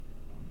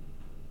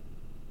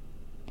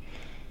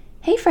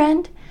Hey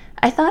friend,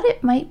 I thought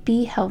it might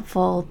be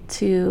helpful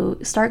to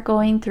start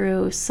going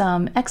through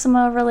some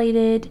eczema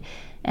related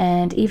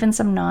and even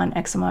some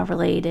non-eczema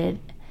related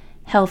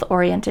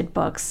health-oriented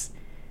books.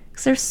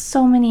 Because there's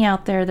so many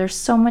out there, there's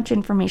so much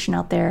information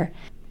out there,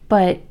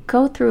 but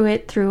go through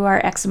it through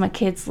our Eczema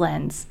Kids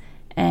lens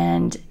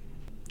and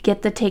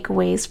get the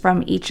takeaways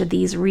from each of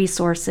these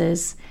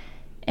resources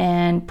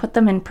and put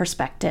them in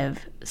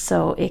perspective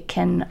so it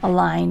can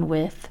align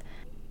with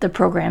the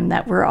program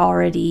that we're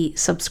already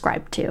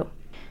subscribed to.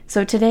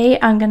 So today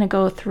I'm going to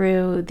go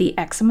through The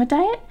Eczema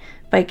Diet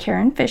by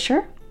Karen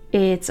Fisher.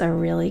 It's a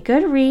really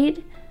good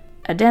read,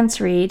 a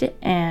dense read,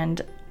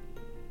 and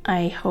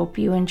I hope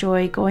you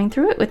enjoy going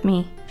through it with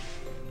me.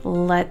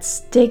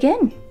 Let's dig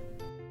in.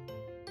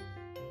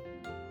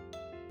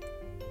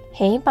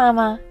 Hey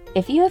mama,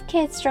 if you have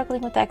kids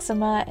struggling with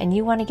eczema and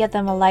you want to get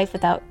them a life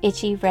without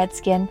itchy red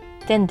skin,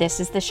 then this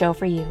is the show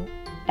for you,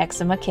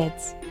 Eczema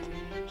Kids.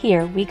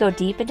 Here we go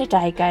deep into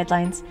diet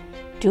guidelines,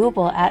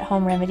 doable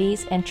at-home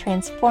remedies, and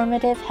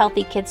transformative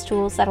healthy kids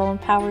tools that will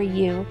empower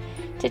you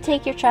to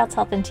take your child's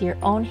health into your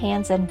own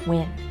hands and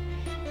win.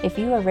 If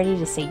you are ready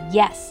to say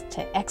yes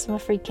to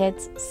eczema-free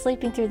kids,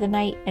 sleeping through the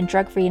night, and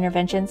drug-free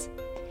interventions,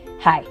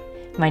 hi,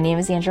 my name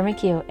is Andrew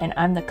McHugh, and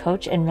I'm the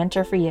coach and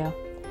mentor for you.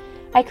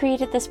 I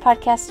created this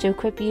podcast to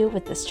equip you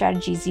with the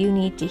strategies you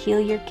need to heal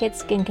your kid's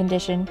skin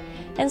condition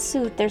and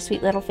soothe their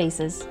sweet little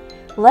faces.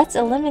 Let's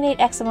eliminate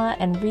eczema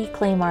and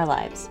reclaim our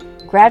lives.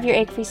 Grab your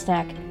egg-free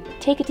snack,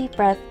 take a deep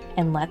breath,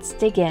 and let's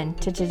dig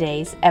into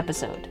today's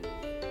episode.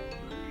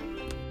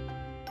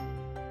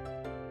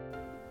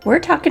 We're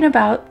talking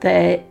about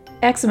the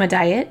Eczema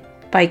Diet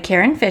by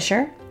Karen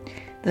Fisher.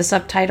 The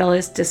subtitle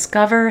is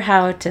Discover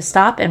How to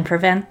Stop and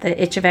Prevent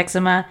the Itch of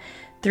Eczema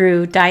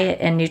Through Diet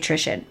and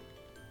Nutrition.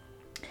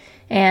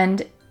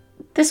 And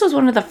this was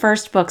one of the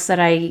first books that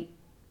I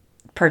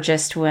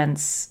purchased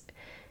once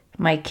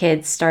my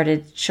kids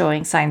started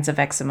showing signs of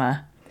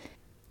eczema.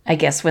 I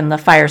guess when the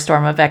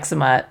firestorm of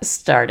eczema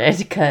started,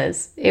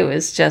 because it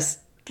was just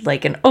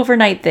like an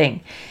overnight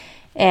thing.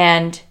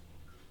 And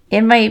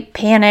in my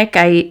panic,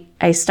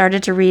 I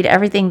started to read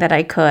everything that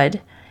I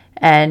could.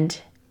 And,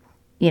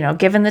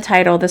 given the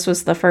title, this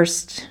was the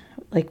first,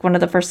 one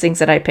of the first things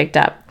that I picked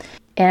up.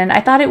 And I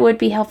thought it would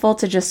be helpful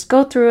to just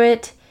go through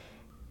it,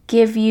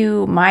 give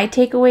you my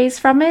takeaways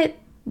from it,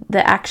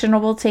 the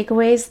actionable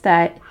takeaways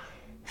that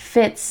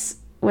fits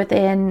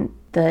within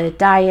the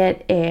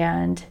diet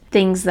and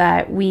things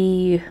that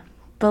we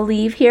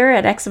believe here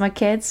at Eczema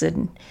Kids,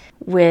 and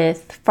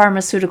with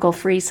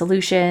pharmaceutical-free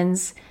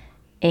solutions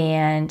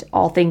and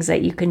all things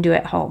that you can do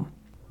at home.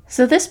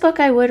 So this book,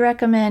 I would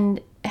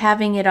recommend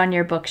having it on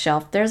your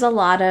bookshelf. There's a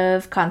lot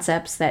of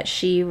concepts that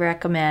she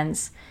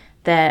recommends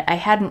that I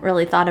hadn't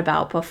really thought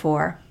about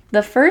before.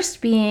 The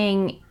first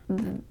being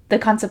the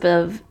concept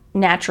of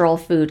natural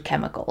food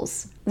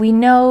chemicals. We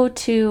know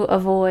to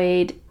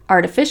avoid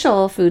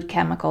artificial food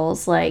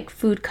chemicals like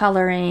food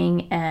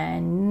coloring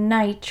and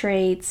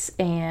nitrates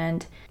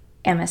and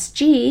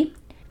MSG,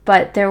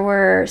 but there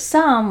were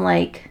some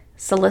like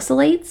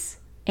salicylates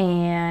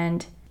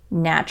and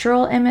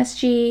natural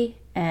MSG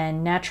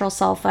and natural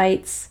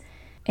sulfites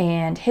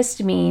and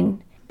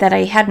histamine that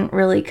I hadn't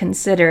really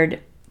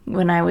considered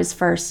when I was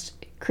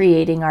first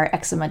creating our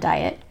eczema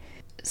diet.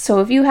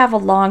 So if you have a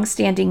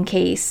long-standing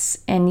case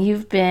and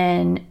you've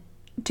been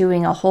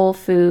doing a whole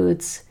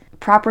foods,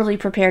 properly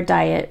prepared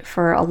diet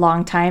for a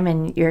long time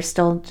and you're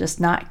still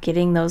just not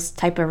getting those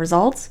type of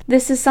results,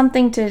 this is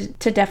something to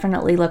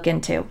definitely look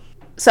into.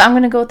 So I'm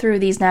going to go through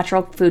these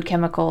natural food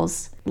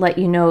chemicals, let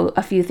you know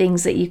a few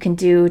things that you can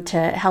do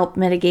to help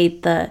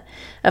mitigate the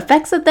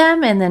effects of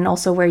them, and then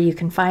also where you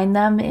can find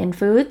them in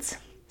foods.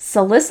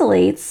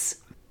 Salicylates,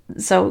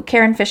 so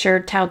Karen Fisher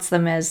touts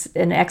them as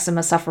an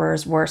eczema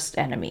sufferer's worst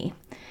enemy.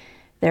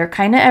 They're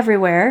kind of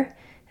everywhere.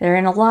 They're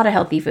in a lot of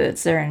healthy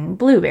foods. They're in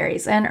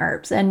blueberries and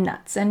herbs and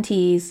nuts and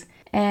teas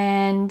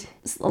and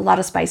a lot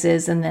of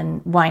spices, and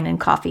then wine and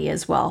coffee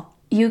as well.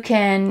 You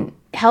can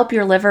help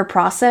your liver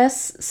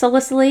process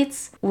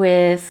salicylates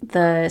with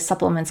the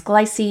supplements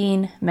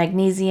glycine,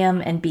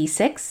 magnesium, and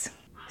B6.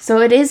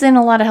 So it is in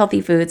a lot of healthy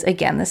foods.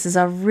 Again, this is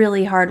a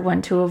really hard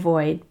one to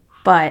avoid,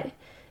 but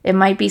it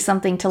might be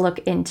something to look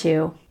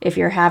into if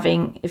you're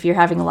having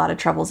a lot of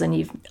troubles and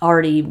you've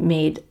already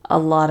made a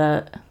lot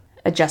of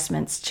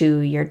adjustments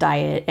to your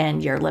diet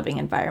and your living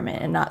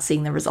environment and not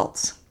seeing the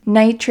results.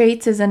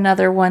 Nitrates is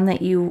another one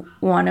that you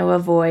want to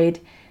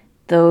avoid.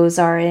 Those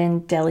are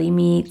in deli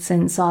meats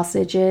and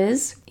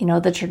sausages.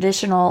 The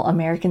traditional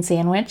American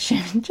sandwich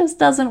just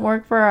doesn't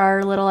work for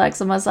our little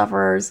eczema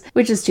sufferers,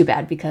 which is too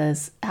bad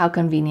because how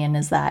convenient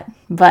is that?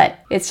 But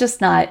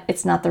it's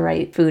not the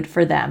right food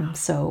for them,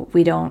 so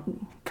we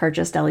don't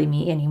purchase deli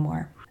meat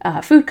anymore.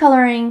 Food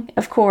coloring,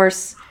 of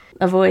course,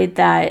 avoid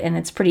that, and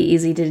it's pretty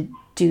easy to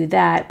do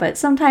that, but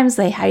sometimes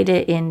they hide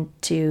it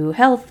into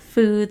health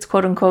foods,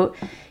 quote unquote,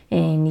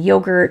 in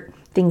yogurt,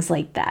 things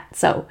like that.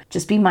 So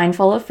just be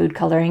mindful of food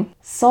coloring.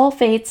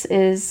 Sulfates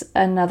is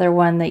another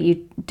one that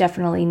you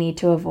definitely need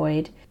to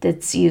avoid.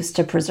 that's used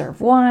to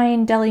preserve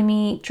wine, deli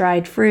meat,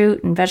 dried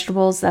fruit, and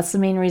vegetables. That's the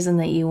main reason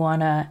that you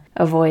want to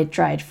avoid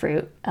dried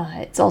fruit.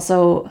 It's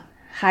also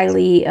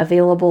highly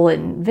available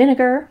in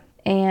vinegar.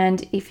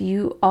 And if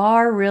you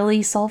are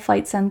really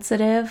sulfite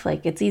sensitive,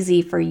 like it's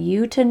easy for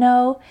you to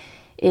know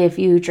if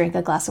you drink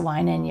a glass of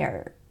wine and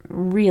you're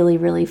really,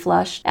 really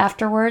flushed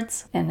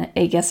afterwards. And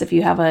I guess if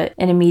you have an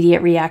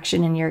immediate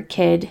reaction in your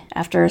kid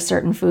after a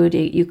certain food,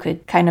 you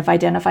could kind of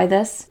identify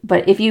this.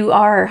 But if you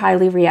are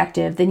highly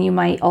reactive, then you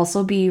might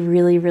also be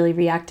really, really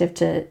reactive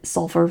to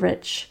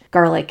sulfur-rich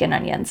garlic and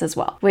onions as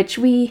well, which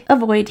we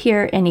avoid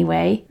here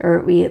anyway, or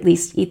we at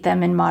least eat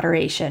them in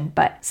moderation,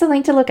 but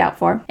something to look out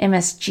for.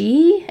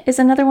 MSG is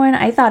another one.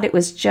 I thought it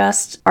was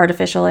just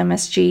artificial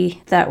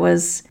MSG that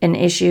was an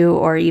issue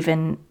or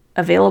even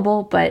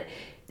available, but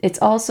it's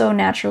also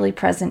naturally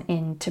present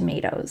in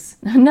tomatoes.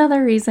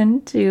 Another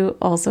reason to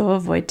also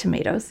avoid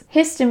tomatoes.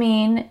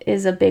 Histamine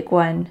is a big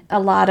one. A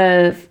lot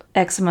of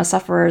eczema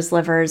sufferers'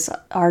 livers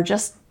are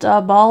just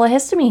a ball of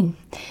histamine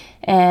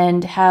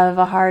and have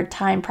a hard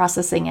time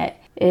processing it.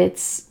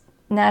 It's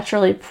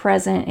naturally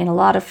present in a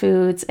lot of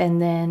foods,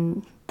 and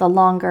then the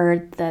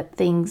longer that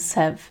things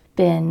have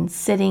been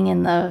sitting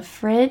in the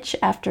fridge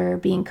after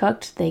being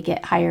cooked, they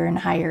get higher and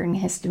higher in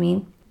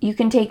histamine. You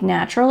can take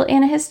natural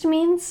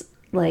antihistamines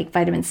like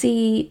vitamin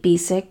C,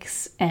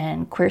 B6,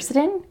 and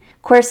quercetin.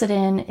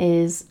 Quercetin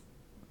is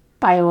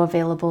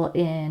bioavailable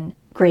in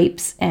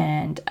grapes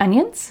and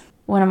onions.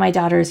 One of my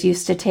daughters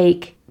used to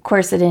take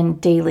quercetin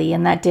daily,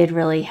 and that did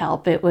really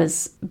help. It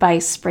was by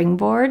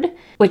Springboard,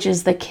 which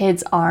is the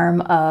kids'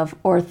 arm of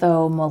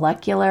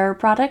orthomolecular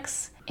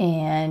products,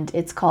 and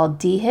it's called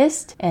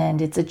D-Hist,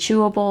 and it's a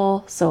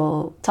chewable,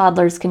 so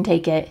toddlers can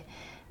take it,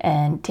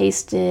 and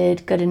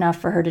tasted good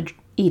enough for her to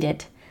eat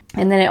it.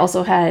 And then it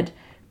also had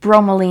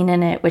bromelain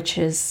in it, which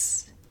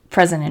is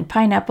present in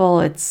pineapple.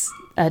 It's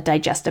a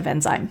digestive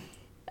enzyme.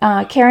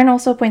 Karen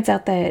also points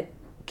out that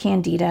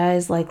candida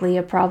is likely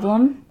a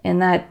problem,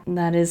 and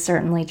that is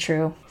certainly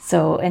true.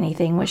 So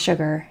anything with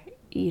sugar,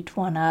 you'd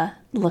want to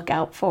look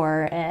out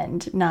for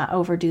and not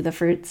overdo the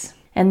fruits.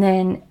 And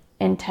then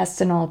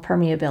intestinal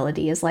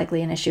permeability is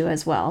likely an issue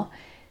as well.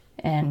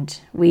 And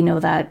we know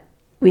that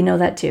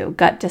too.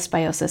 Gut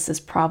dysbiosis is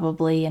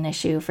probably an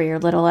issue for your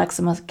little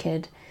eczema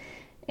kid,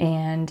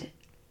 and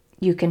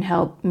you can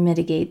help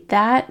mitigate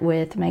that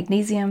with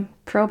magnesium,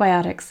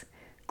 probiotics,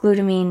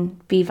 glutamine,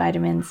 B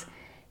vitamins,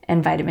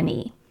 and vitamin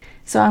E.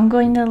 So I'm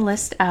going to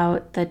list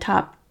out the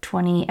top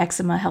 20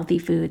 eczema healthy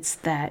foods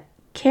that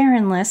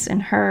Karen lists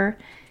in her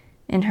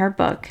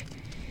book.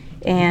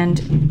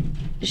 And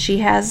she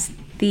has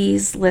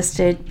these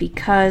listed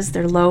because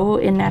they're low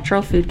in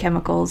natural food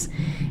chemicals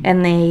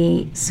and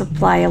they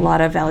supply a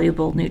lot of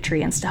valuable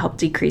nutrients to help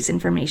decrease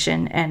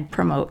inflammation and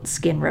promote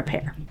skin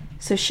repair.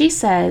 So she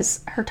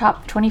says her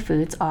top 20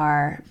 foods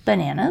are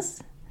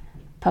bananas,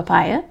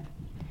 papaya,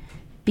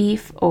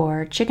 beef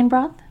or chicken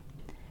broth,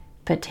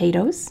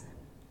 potatoes,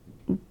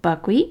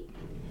 buckwheat,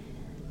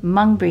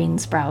 mung bean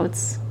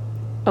sprouts,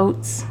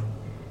 oats,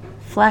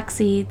 flax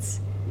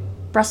seeds,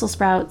 Brussels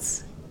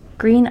sprouts,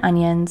 green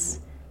onions,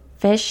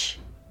 fish,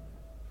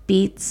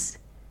 beets,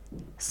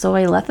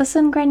 soy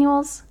lecithin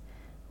granules,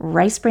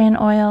 rice bran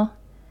oil,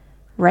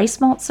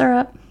 rice malt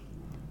syrup,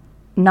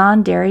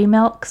 non-dairy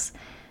milks,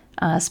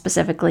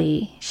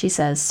 specifically, she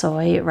says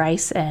soy,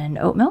 rice, and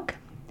oat milk,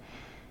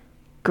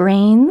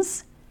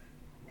 grains,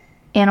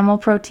 animal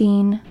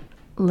protein,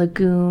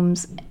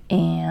 legumes,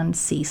 and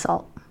sea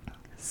salt.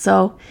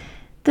 So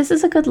this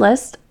is a good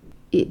list.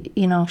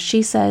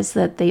 She says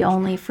that the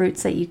only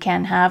fruits that you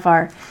can have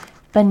are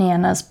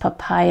bananas,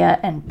 papaya,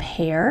 and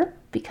pear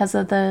because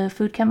of the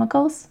food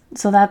chemicals.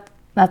 So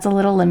that's a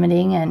little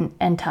limiting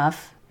and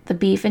tough. The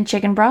beef and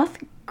chicken broth,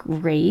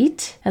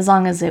 great, as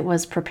long as it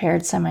was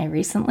prepared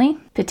semi-recently.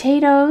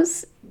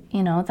 Potatoes,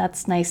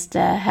 that's nice to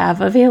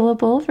have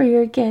available for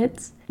your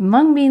kids.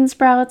 Mung bean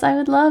sprouts, I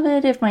would love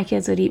it if my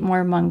kids would eat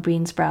more mung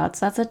bean sprouts.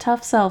 That's a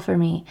tough sell for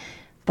me,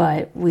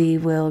 but we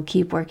will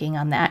keep working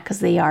on that because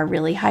they are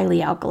really highly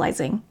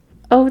alkalizing.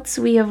 Oats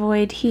we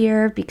avoid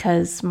here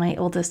because my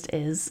oldest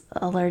is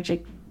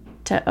allergic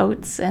to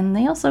oats, and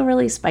they also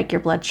really spike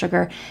your blood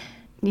sugar.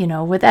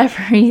 With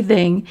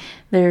everything,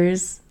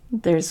 there's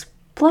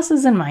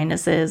pluses and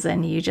minuses,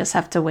 and you just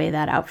have to weigh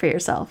that out for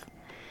yourself.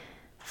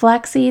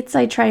 Flax seeds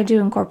I try to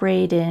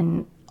incorporate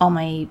in all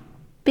my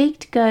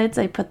baked goods.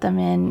 I put them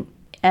in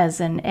as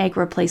an egg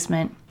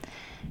replacement,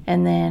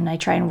 and then I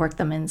try and work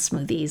them in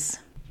smoothies.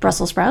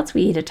 Brussels sprouts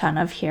we eat a ton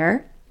of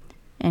here.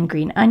 And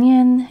green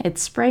onion,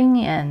 it's spring,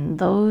 and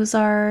those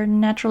are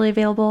naturally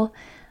available.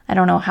 I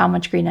don't know how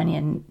much green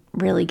onion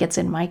really gets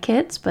in my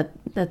kids, but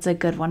that's a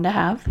good one to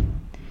have.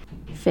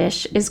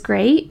 Fish is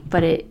great,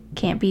 but it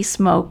can't be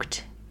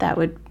smoked. That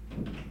would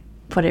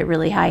put it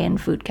really high in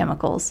food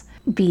chemicals.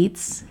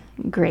 Beets,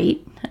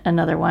 great.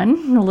 Another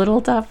one, a little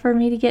tough for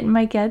me to get in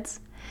my kids.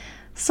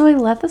 Soy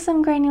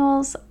lecithin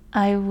granules,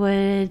 I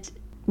would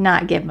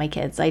not give my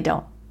kids. I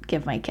don't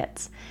give my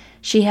kids.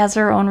 She has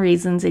her own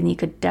reasons, and you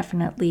could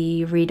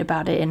definitely read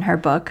about it in her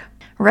book.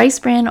 Rice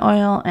bran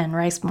oil and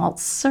rice malt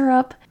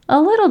syrup,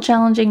 a little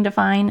challenging to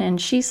find,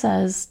 and she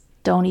says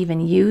don't even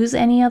use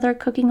any other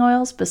cooking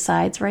oils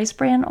besides rice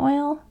bran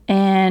oil.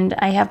 And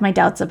I have my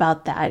doubts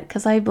about that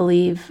because I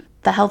believe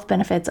the health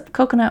benefits of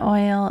coconut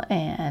oil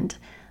and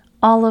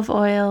olive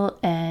oil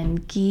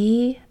and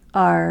ghee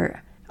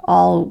are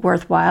all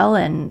worthwhile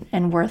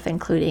and worth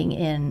including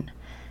in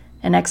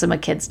an eczema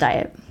kid's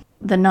diet.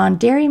 The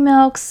non-dairy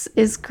milks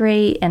is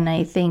great, and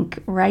I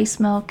think rice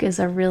milk is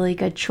a really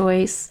good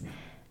choice.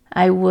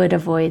 I would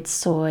avoid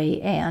soy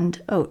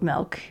and oat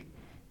milk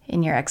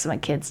in your eczema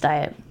kid's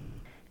diet.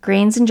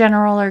 Grains in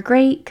general are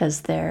great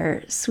because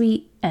they're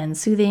sweet and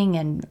soothing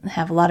and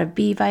have a lot of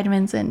B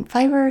vitamins and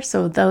fiber,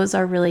 so those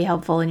are really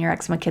helpful in your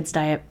eczema kid's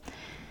diet.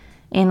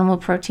 Animal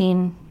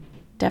protein,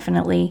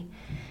 definitely.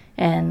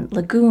 And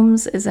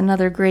legumes is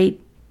another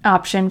great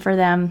option for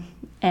them.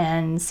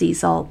 And sea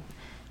salt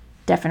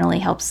definitely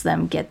helps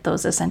them get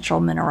those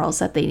essential minerals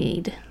that they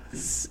need,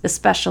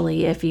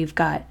 especially if you've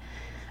got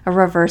a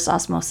reverse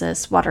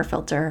osmosis water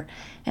filter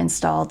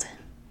installed.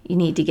 You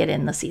need to get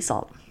in the sea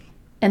salt.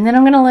 And then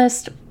I'm going to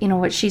list,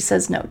 what she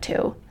says no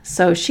to.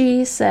 So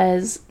she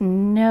says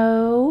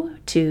no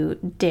to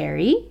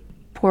dairy,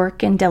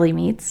 pork and deli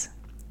meats,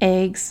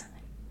 eggs,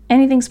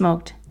 anything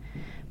smoked,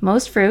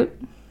 most fruit,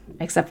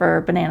 except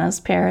for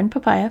bananas, pear, and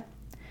papaya,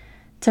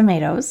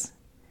 tomatoes,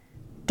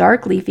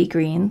 dark leafy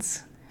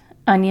greens,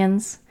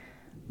 onions,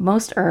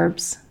 most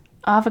herbs,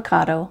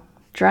 avocado,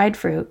 dried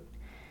fruit,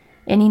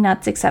 any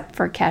nuts except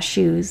for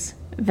cashews,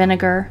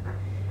 vinegar,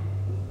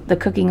 the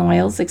cooking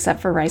oils except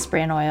for rice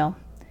bran oil,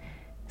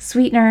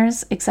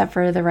 sweeteners except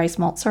for the rice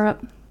malt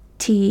syrup,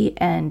 tea,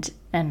 and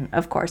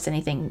of course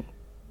anything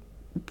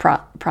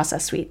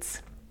processed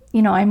sweets.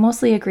 I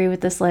mostly agree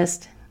with this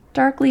list.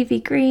 Dark leafy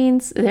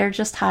greens, they're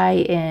just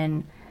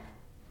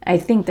I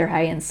think they're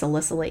high in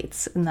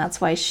salicylates, and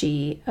that's why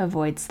she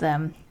avoids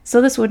them. So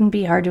this wouldn't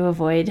be hard to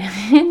avoid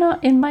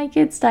in my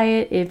kids'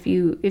 diet if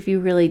you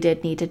really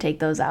did need to take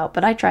those out,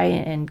 but I try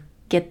and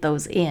get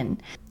those in.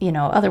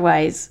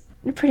 Otherwise,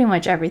 pretty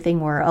much everything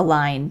we're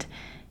aligned.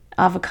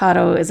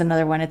 Avocado is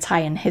another one. It's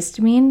high in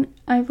histamine,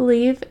 I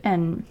believe,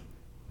 and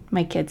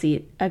my kids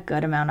eat a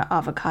good amount of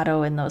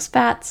avocado, and those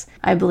fats,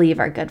 I believe,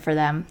 are good for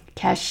them.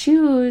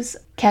 Cashews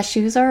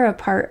are a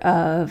part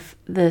of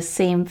the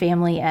same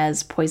family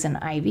as poison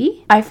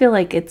ivy. I feel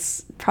like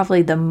it's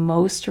probably the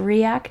most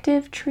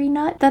reactive tree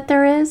nut that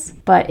there is,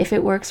 but if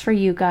it works for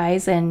you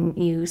guys and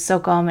you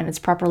soak them and it's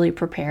properly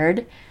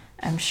prepared,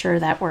 I'm sure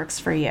that works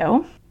for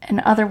you.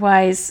 And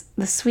otherwise,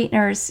 the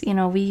sweeteners,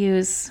 we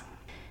use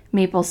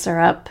maple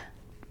syrup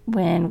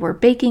when we're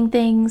baking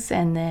things,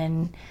 and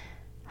then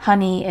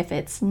honey if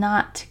it's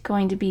not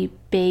going to be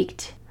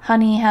baked.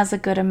 Honey has a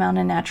good amount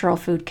of natural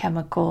food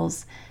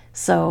chemicals,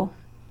 so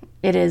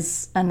it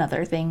is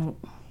another thing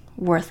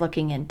worth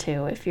looking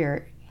into if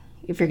you're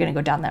going to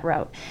go down that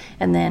route.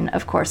 And then,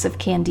 of course, if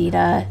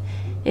candida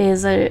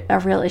is a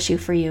real issue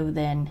for you,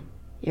 then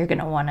you're going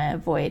to want to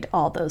avoid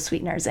all those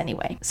sweeteners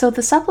anyway. So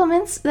the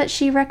supplements that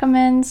she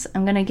recommends,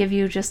 I'm going to give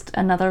you just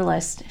another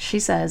list. She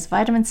says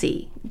vitamin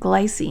C,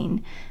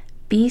 glycine,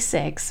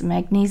 B6,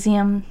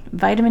 magnesium,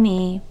 vitamin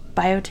E,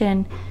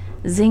 biotin,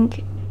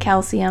 zinc,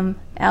 calcium,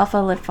 alpha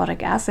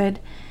lipoic acid,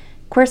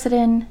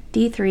 quercetin,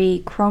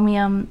 D3,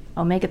 chromium,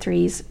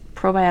 omega-3s,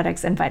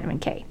 probiotics, and vitamin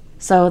K.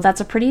 So that's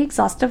a pretty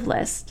exhaustive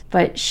list,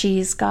 but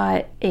she's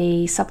got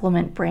a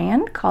supplement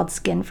brand called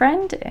Skin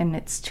Friend, and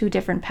it's 2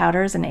 different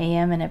powders, an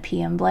AM and a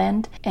PM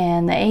blend,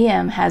 and the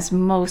AM has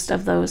most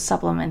of those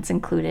supplements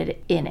included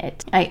in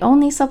it. I own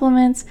these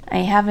supplements. I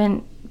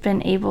haven't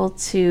been able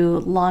to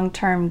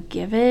long-term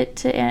give it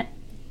to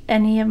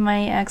any of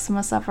my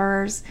eczema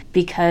sufferers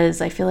because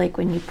I feel like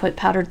when you put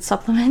powdered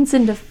supplements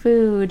into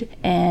food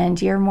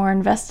and you're more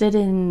invested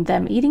in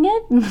them eating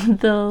it,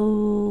 the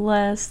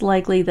less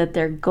likely that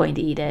they're going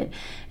to eat it.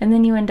 And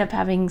then you end up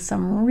having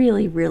some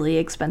really, really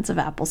expensive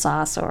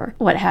applesauce or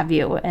what have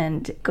you,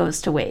 and it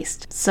goes to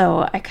waste.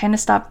 So I kind of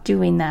stopped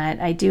doing that.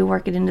 I do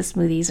work it into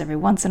smoothies every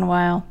once in a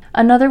while.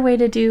 Another way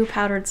to do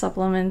powdered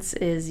supplements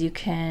is you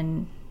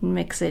can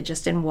mix it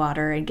just in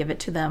water and give it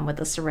to them with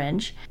a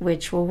syringe,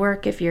 which will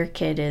work if your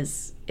kid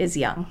is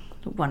young,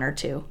 1 or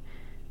 2,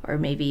 or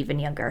maybe even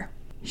younger.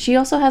 She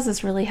also has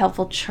this really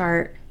helpful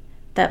chart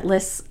that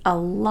lists a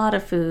lot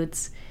of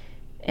foods,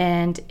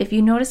 and if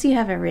you notice you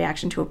have a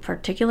reaction to a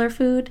particular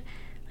food,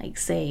 like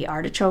say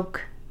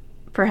artichoke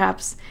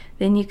perhaps,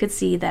 then you could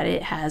see that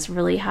it has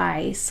really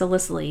high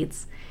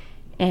salicylates,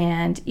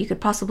 and you could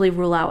possibly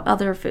rule out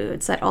other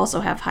foods that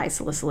also have high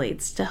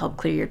salicylates to help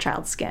clear your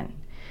child's skin.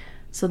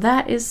 So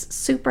that is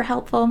super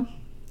helpful.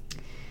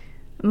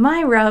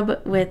 My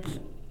rub with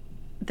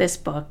this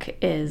book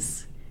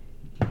is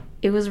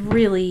it was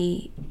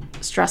really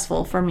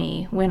stressful for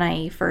me when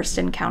I first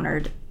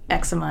encountered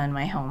eczema in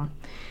my home.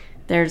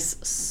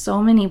 There's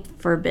so many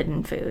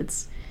forbidden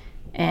foods,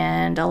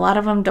 and a lot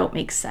of them don't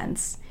make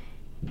sense.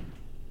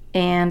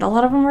 And a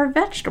lot of them are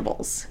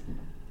vegetables.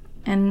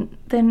 And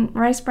then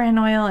rice bran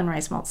oil and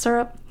rice malt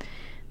syrup,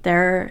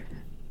 they're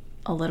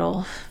a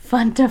little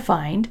fun to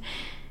find.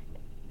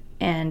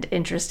 and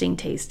interesting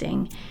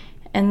tasting.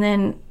 And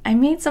then I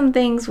made some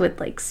things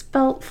with like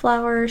spelt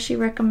flour she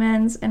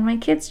recommends, and my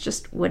kids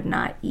just would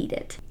not eat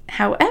it.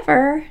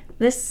 However,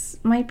 this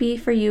might be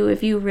for you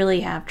if you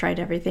really have tried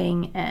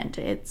everything and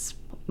it's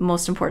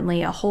most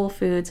importantly a whole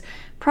foods,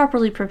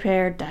 properly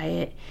prepared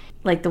diet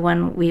like the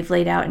one we've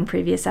laid out in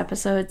previous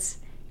episodes,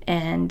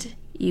 and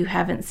you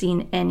haven't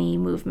seen any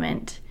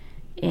movement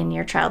in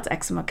your child's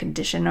eczema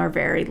condition or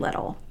very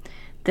little.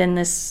 Then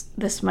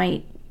this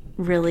might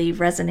really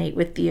resonate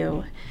with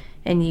you,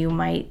 and you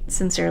might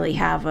sincerely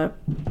have a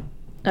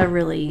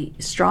really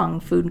strong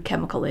food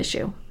chemical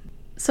issue.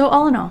 So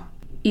all in all,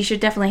 you should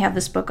definitely have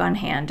this book on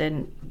hand,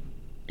 and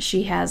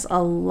she has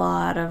a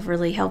lot of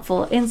really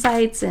helpful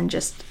insights and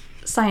just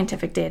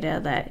scientific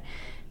data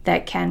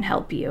that can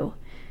help you.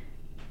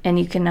 And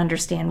you can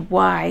understand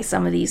why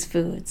some of these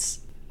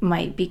foods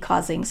might be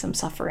causing some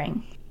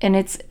suffering. And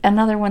it's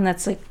another one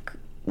that's like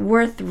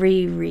worth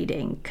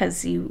rereading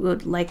because you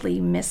would likely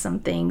miss some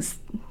things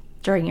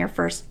during your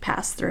first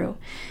pass through.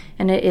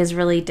 And it is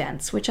really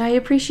dense, which I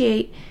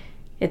appreciate.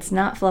 It's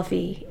not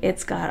fluffy.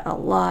 It's got a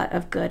lot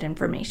of good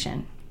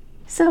information.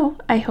 So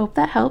I hope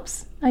that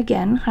helps.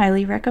 Again,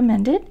 highly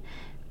recommended.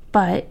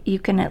 But you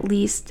can at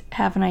least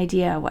have an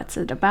idea what's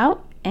it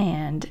about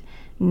and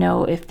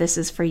know if this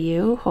is for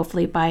you,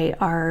 hopefully by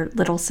our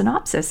little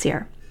synopsis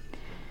here.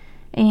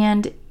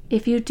 And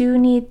if you do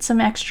need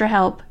some extra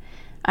help,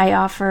 I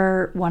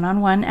offer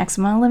one-on-one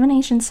eczema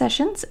elimination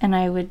sessions, and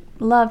I would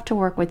love to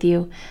work with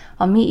you.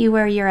 I'll meet you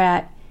where you're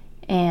at,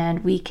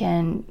 and we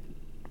can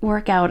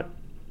work out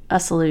a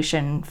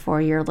solution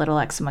for your little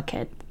eczema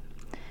kid.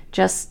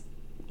 Just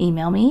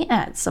email me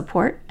at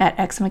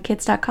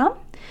support@eczemakids.com,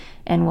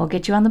 and we'll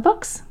get you on the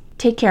books.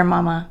 Take care,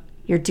 Mama.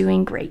 You're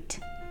doing great.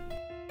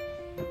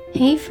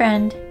 Hey,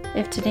 friend.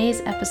 If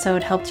today's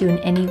episode helped you in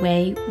any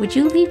way, would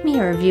you leave me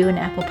a review in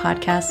Apple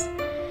Podcasts?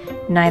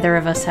 Neither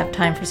of us have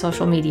time for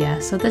social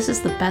media, so this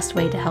is the best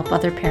way to help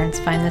other parents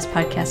find this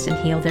podcast and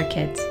heal their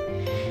kids.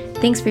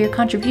 Thanks for your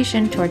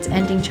contribution towards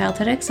ending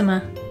childhood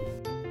eczema.